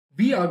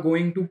We are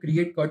going to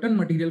create curtain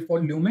material for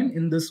Lumen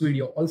in this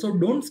video. Also,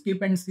 don't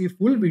skip and see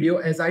full video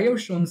as I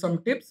have shown some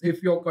tips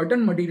if your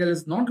curtain material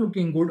is not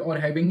looking good or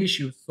having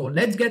issues. So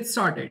let's get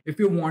started. If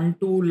you want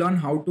to learn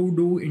how to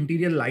do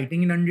interior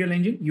lighting in Unreal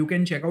Engine, you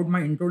can check out my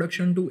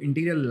introduction to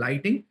interior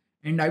lighting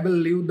and I will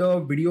leave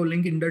the video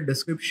link in the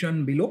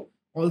description below.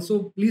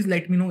 Also, please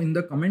let me know in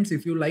the comments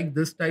if you like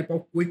this type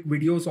of quick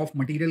videos of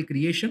material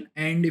creation,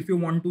 and if you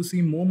want to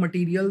see more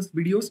materials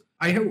videos,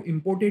 I have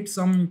imported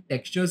some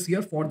textures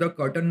here for the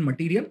curtain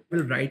material. I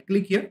will right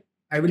click here.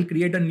 I will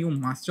create a new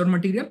master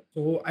material.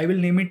 So I will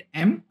name it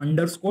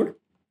M_curtain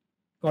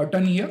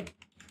here.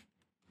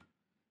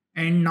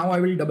 And now I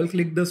will double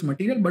click this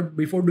material, but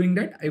before doing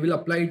that, I will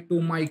apply it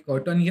to my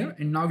curtain here.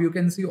 And now you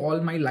can see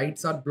all my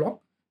lights are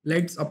blocked.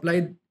 Let's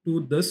apply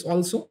to this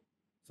also.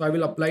 So I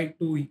will apply it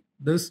to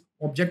this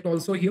object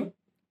also here.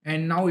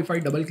 And now if I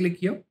double click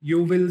here,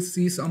 you will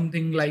see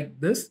something like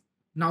this.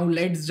 Now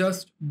let's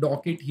just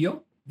dock it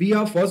here. We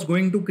are first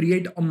going to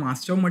create a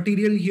master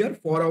material here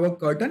for our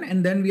curtain,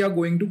 and then we are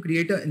going to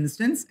create an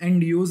instance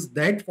and use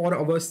that for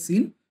our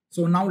scene.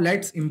 So now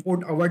let's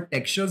import our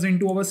textures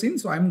into our scene.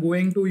 So I'm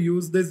going to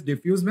use this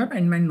diffuse map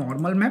and my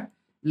normal map.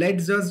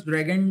 Let's just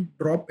drag and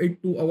drop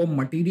it to our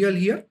material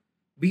here.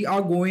 We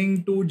are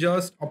going to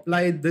just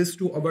apply this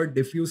to our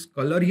diffuse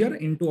color here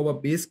into our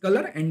base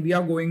color, and we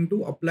are going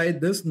to apply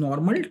this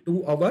normal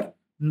to our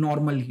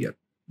normal here.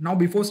 Now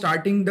before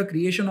starting the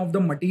creation of the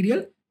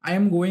material, I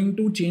am going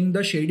to change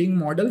the shading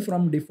model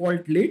from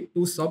default lit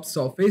to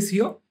subsurface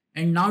here.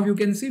 And now you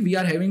can see we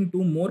are having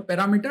two more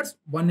parameters.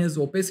 One is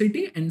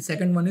opacity and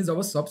second one is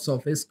our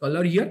subsurface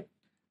color here.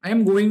 I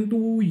am going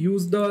to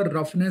use the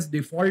roughness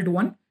default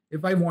one.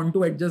 If I want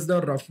to adjust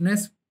the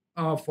roughness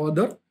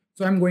further,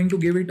 so I'm going to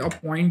give it a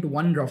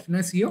 0.1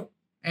 roughness here.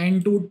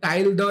 And to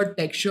tile the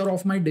texture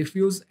of my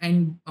diffuse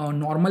and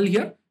normal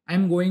here,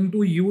 I'm going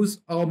to use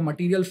a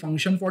material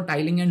function for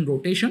tiling and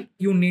rotation.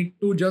 You need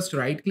to just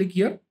right click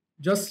here.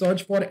 Just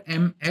search for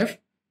MF_tiling.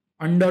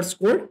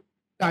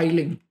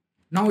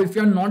 Now, if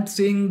you're not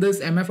seeing this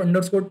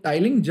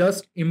MF_tiling,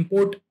 just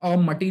import a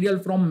material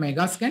from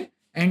Megascan.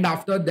 And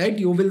after that,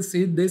 you will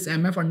see this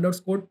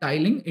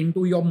MF_tiling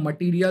into your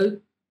material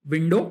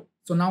window.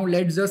 So now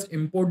let's just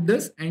import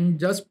this and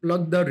just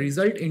plug the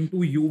result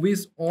into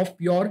UVs of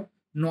your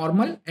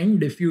normal and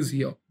diffuse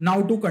here.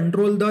 Now to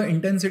control the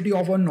intensity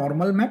of a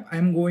normal map,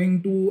 I'm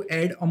going to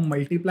add a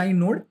multiply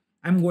node.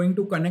 I'm going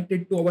to connect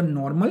it to our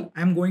normal.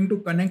 I'm going to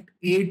connect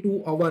A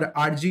to our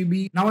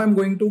RGB. Now I'm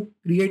going to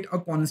create a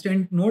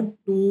constant node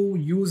to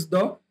use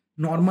the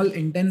normal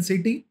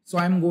intensity. So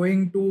I'm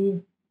going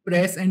to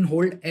press and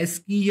hold S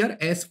key here,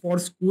 S for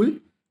school.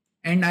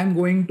 And I'm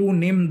going to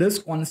name this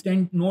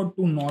constant node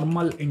to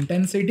normal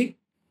intensity.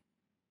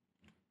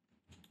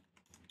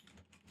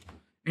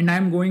 And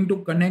I'm going to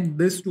connect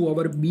this to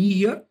our B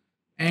here.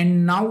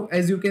 And now,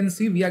 as you can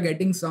see, we are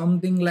getting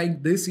something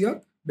like this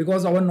here.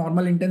 Because our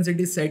normal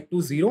intensity is set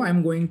to 0,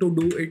 I'm going to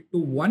do it to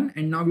 1.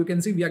 And now you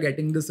can see we are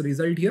getting this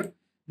result here.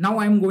 Now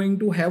I'm going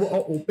to have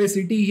a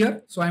opacity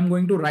here. So I'm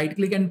going to right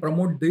click and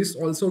promote this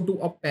also to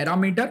a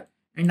parameter.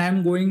 And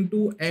I'm going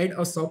to add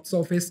a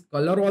subsurface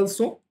color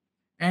also.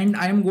 And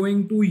I'm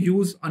going to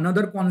use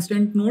another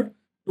constant node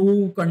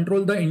to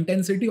control the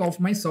intensity of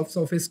my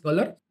subsurface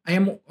color. I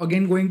am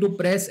again going to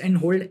press and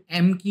hold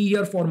M key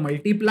here for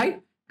multiply.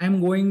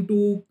 I'm going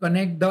to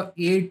connect the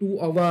A to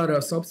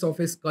our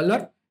subsurface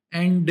color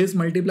and this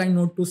multiply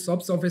node to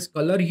subsurface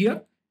color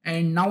here.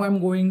 And now I'm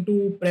going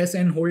to press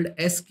and hold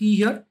S key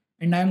here.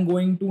 And I'm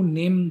going to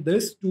name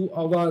this to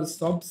our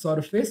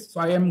subsurface. So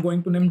I am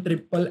going to name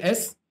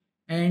SSS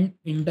and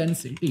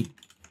intensity.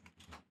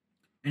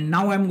 And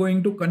now I'm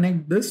going to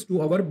connect this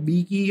to our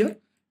B key here.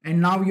 And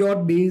now your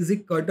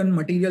basic curtain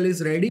material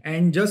is ready.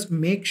 And just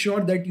make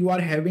sure that you are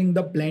having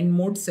the blend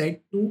mode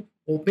set to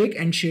opaque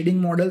and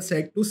shading model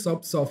set to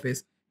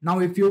subsurface. Now,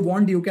 if you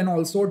want, you can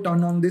also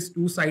turn on this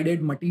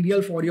two-sided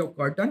material for your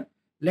curtain.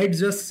 Let's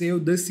just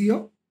save this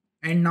here.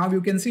 And now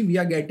you can see we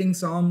are getting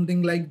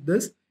something like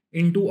this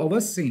into our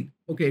scene.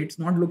 Okay, it's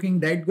not looking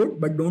that good,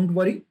 but don't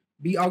worry.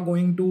 We are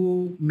going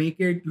to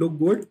make it look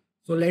good.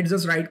 So let's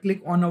just right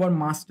click on our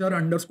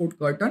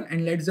master_curtain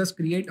and let's just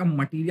create a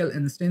material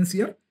instance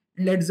here.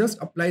 And let's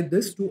just apply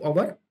this to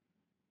our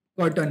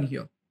curtain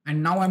here.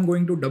 And now I'm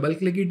going to double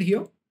click it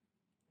here.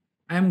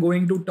 I'm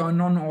going to turn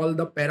on all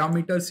the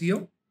parameters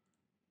here.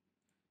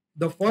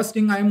 The first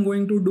thing I'm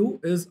going to do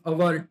is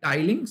our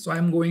tiling. So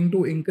I'm going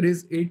to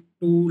increase it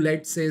to,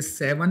 let's say,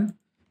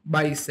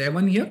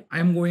 7:7 here.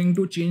 I'm going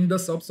to change the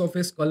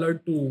subsurface color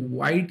to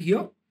white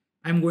here.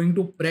 I'm going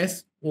to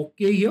press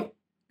OK here.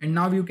 And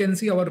now you can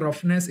see our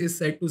roughness is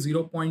set to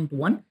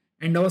 0.1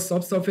 and our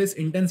subsurface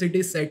intensity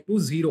is set to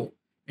 0.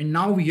 And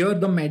now here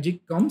the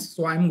magic comes.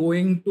 So I'm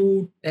going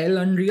to tell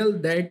Unreal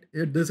that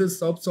this is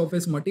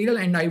subsurface material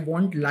and I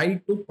want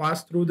light to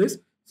pass through this.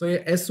 So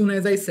as soon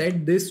as I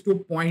set this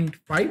to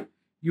 0.5,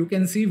 you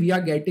can see we are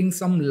getting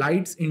some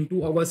lights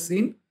into our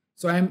scene.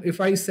 So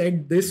if I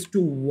set this to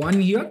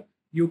 1 here,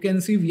 you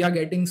can see we are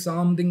getting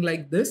something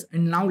like this.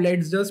 And now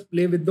let's just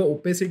play with the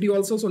opacity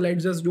also. So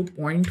let's just do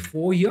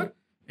 0.4 here.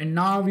 And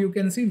now you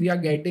can see we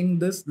are getting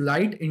this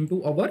light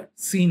into our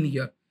scene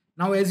here.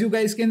 Now, as you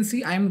guys can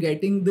see, I am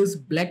getting this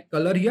black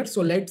color here.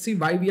 So let's see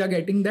why we are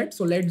getting that.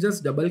 So let's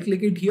just double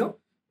click it here.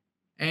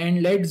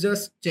 And let's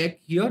just check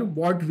here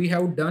what we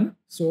have done.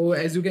 So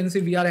as you can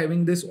see, we are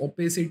having this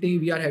opacity,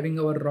 we are having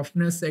our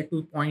roughness set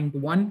to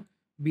 0.1,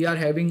 we are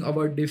having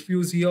our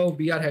diffuse here,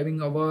 we are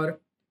having our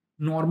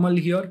normal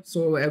here.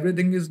 So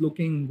everything is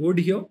looking good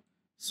here.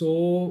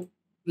 So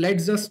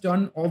let's just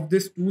turn off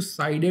this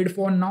two-sided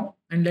for now,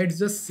 and let's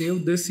just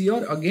save this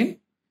here again.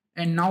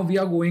 And now we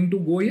are going to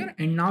go here,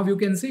 and now you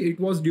can see it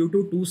was due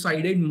to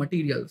two-sided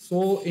material.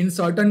 So in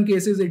certain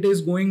cases it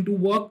is going to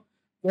work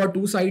for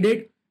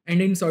two-sided, and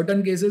in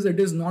certain cases it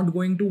is not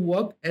going to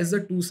work as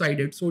a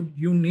two-sided. So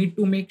you need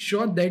to make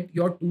sure that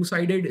your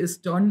two-sided is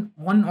turned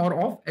on or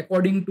off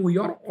according to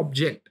your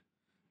object.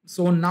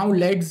 So now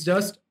let's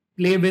just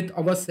play with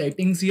our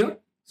settings here.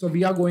 So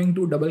we are going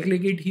to double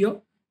click it here,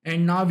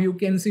 and now you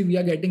can see we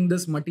are getting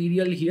this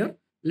material here.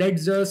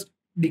 Let's just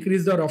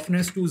decrease the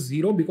roughness to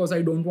 0 because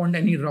I don't want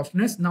any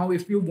roughness. Now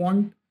if you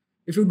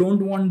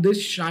don't want this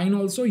shine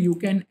also, you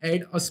can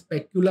add a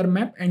specular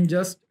map and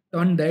just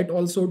turn that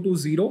also to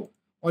 0,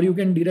 or you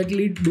can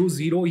directly do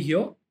 0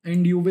 here,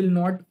 and you will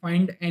not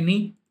find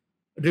any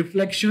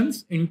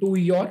reflections into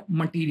your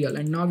material.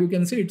 And now you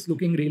can see it's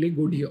looking really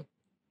good here.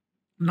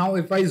 Now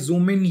if I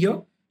zoom in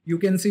here, you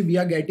can see we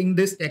are getting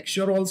this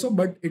texture also,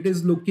 but it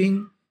is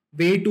looking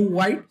way too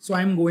white. So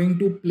I'm going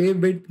to play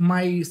with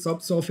my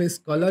subsurface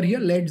color here.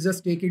 Let's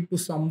just take it to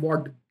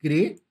somewhat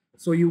gray.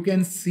 So you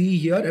can see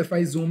here, if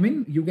I zoom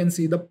in, you can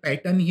see the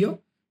pattern here.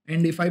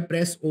 And if I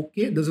press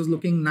OK, this is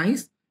looking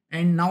nice.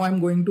 And now I'm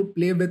going to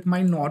play with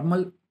my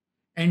normal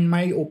and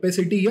my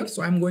opacity here.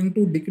 So I'm going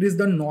to decrease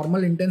the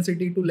normal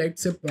intensity to,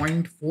 let's say,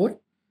 0.4.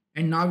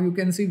 And now you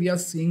can see we are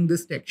seeing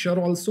this texture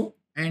also.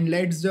 And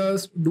let's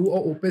just do a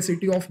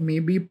opacity of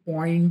maybe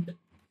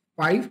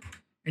 0.5.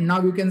 And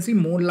now you can see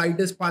more light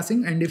is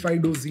passing. And if I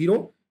do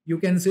 0, you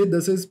can see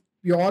this is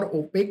pure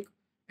opaque.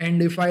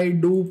 And if I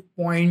do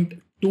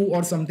 0.2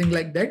 or something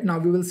like that, now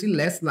we will see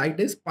less light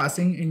is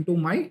passing into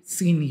my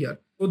scene here.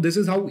 So this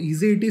is how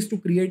easy it is to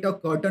create a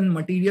curtain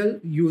material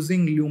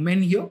using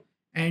Lumen here.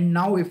 And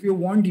now if you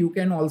want, you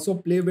can also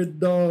play with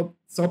the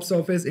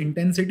subsurface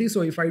intensity.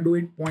 So if I do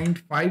it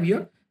 0.5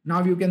 here,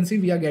 now you can see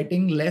we are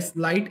getting less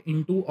light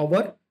into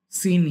our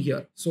scene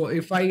here. So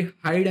if I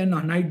hide and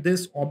unhide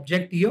this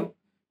object here,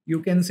 you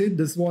can see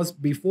this was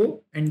before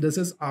and this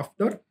is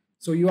after.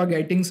 So you are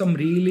getting some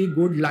really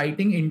good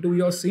lighting into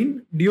your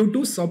scene due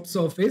to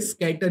subsurface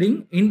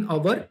scattering in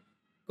our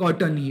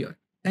curtain here.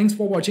 Thanks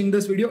for watching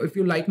this video. If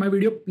you like my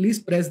video, please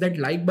press that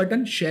like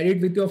button, share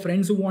it with your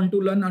friends who want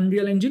to learn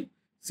Unreal Engine.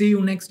 See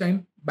you next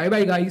time. Bye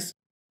bye guys.